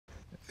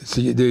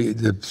See,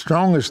 the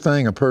strongest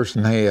thing a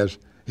person has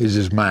is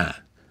his mind.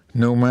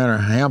 No matter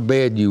how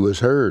bad you was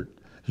hurt,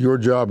 your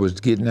job was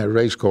to get in that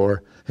race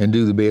car and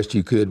do the best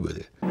you could with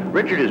it.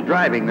 Richard is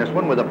driving this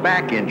one with a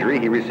back injury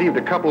he received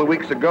a couple of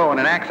weeks ago in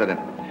an accident.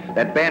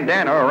 That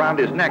bandana around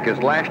his neck is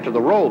lashed to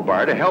the roll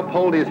bar to help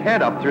hold his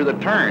head up through the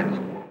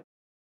turns.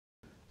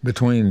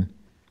 Between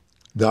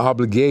the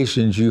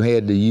obligations you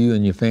had to you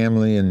and your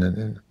family and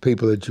the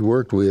people that you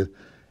worked with,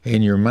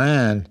 and your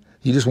mind,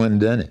 you just went and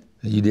done it.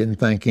 You didn't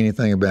think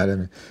anything about it.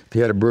 If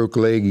you had a broke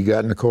leg, you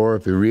got in the car.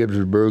 If your ribs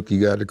were broke,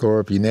 you got in the car.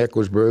 If your neck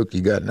was broke,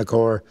 you got in the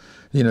car.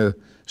 You know,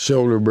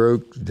 shoulder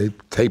broke, they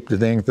taped the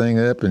dang thing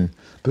up and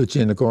put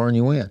you in the car and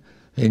you went.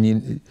 And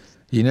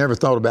you never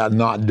thought about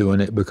not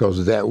doing it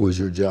because that was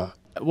your job.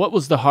 What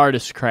was the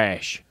hardest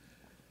crash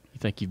you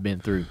think you've been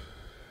through?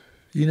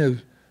 You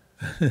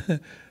know,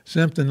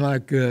 something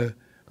like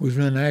was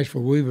running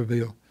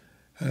Asheville-Weaverville,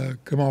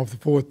 come off the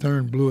fourth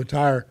turn, blew a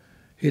tire,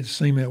 hit the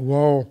cement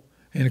wall,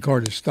 and the car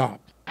just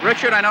stopped.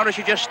 Richard, I noticed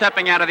you just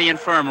stepping out of the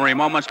infirmary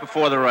moments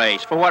before the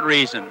race. For what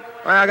reason?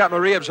 Well, I got my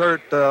ribs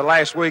hurt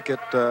last week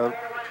at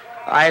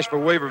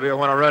Asheville-Weaverville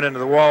when I run into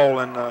the wall,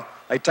 and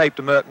they taped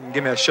them up and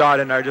gave me a shot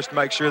in there just to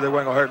make sure they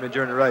weren't going to hurt me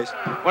during the race.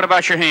 What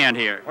about your hand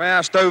here? Well,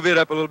 I stove it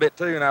up a little bit,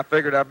 too, and I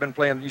figured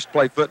used to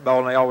play football,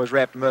 and they always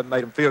wrapped them up and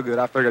made them feel good.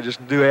 I figured I'd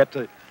just do that,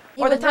 too.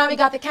 Or the time he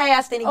got the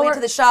cast and he went to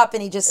the shop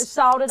and he just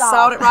sawed it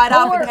right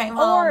off and came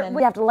home. Or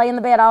we have to lay in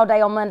the bed all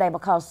day on Monday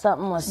because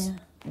something was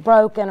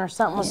broken or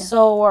something was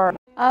sore.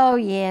 Oh,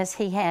 yes,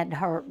 he had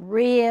hurt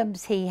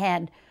ribs, he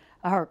had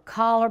hurt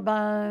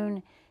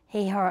collarbone,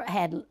 he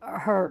had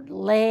hurt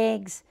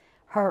legs,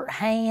 hurt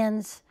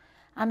hands.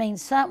 I mean,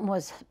 something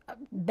was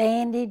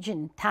bandaged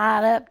and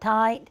tied up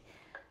tight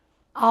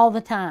all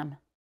the time.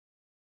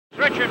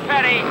 Richard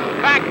Petty,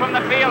 back from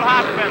the field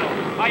hospital.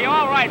 Are you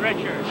all right,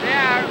 Richard?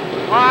 Yeah,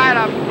 all right.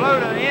 I blew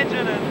the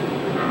engine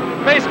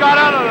and piece got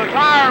under the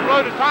tire and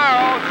blew the tire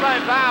all at the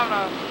same time.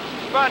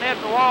 The spun hit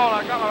the wall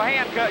and I got my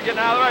hand cut getting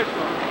out of the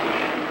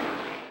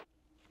race.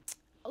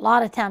 A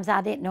lot of times I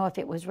didn't know if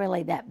it was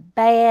really that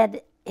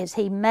bad as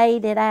he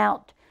made it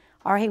out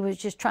or he was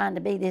just trying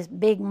to be this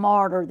big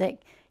martyr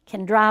that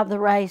can drive the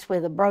race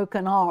with a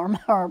broken arm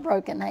or a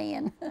broken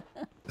hand.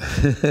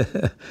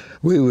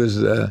 We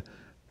was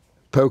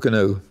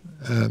Pocono,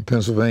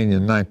 Pennsylvania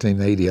in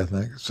 1980, I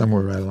think,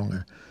 somewhere right along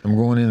there. I'm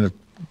going in the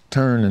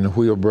turn and the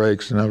wheel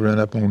breaks and I run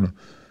up on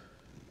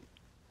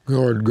the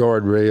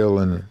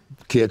guardrail and the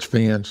catch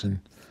fence and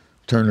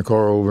turn the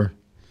car over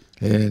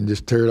and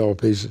just tear it all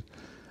to pieces.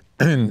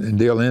 And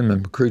Dale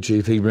Inman, crew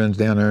chief, he runs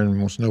down there and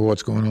wants to know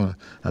what's going on.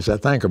 I said, I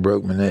think I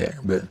broke my neck,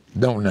 but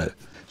don't know.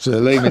 So they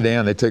laid me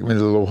down. They took me to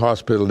the little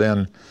hospital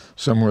down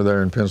somewhere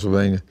there in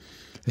Pennsylvania.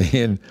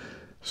 And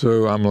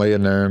so I'm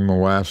laying there and my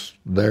wife's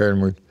there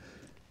and we're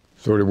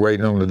sort of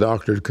waiting on the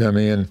doctor to come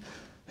in.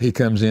 He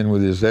comes in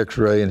with his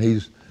x-ray and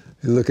he's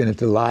looking at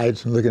the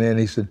lights and looking at it and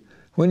he said,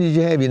 when did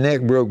you have your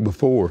neck broke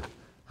before?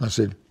 I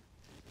said,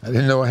 I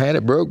didn't know I had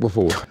it broke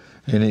before.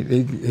 And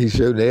he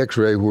showed the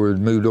x-ray where it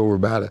moved over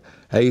about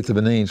 1/8 of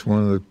an inch,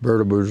 one of the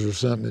vertebrae or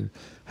something,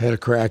 had a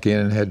crack in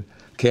it and had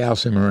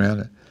calcium around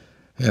it.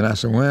 And I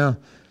said, well,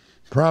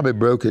 probably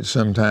broke it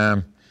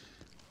sometime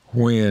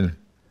when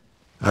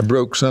I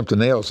broke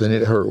something else and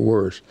it hurt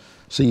worse.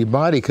 See, your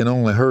body can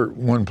only hurt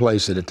one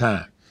place at a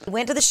time. He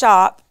went to the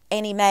shop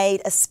and he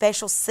made a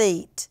special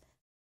seat.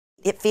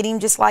 It fit him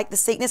just like the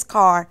seat in his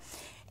car.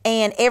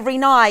 And every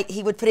night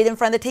he would put it in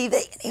front of the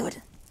TV and he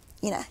would,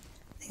 you know,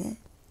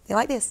 be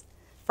like this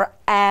for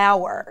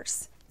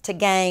hours to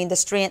gain the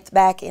strength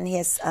back in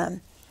his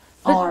arm.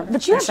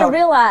 But you have to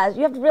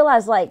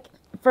realize, like,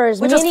 for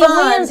as many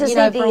wins as he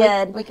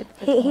did,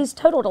 he's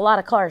totaled a lot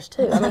of cars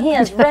too. I mean, he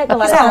has wrecked a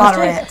lot of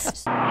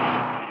cars too.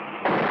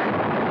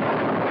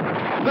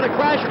 Going to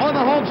crash on the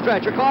home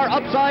stretch, a car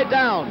upside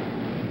down.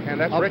 And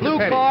that's a Richard blue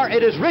Petty. car,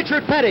 it is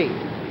Richard Petty.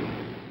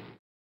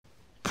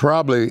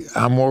 Probably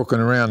I'm walking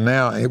around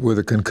now with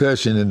a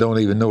concussion and don't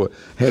even know it.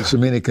 Had so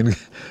many,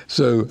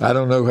 so I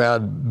don't know how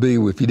it'd be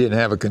if you didn't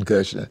have a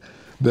concussion.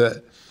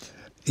 But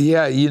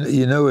yeah,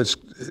 you know it's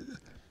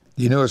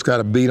got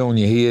a beat on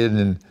your head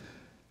and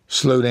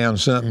slow down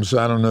something. So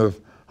I don't know if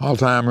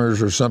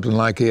Alzheimer's or something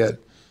like that,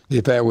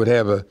 if that would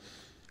have a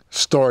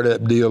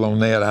startup deal on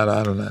that,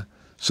 I don't know.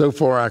 So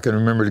far I can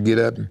remember to get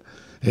up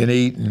and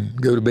eat and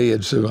go to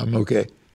bed, so I'm okay.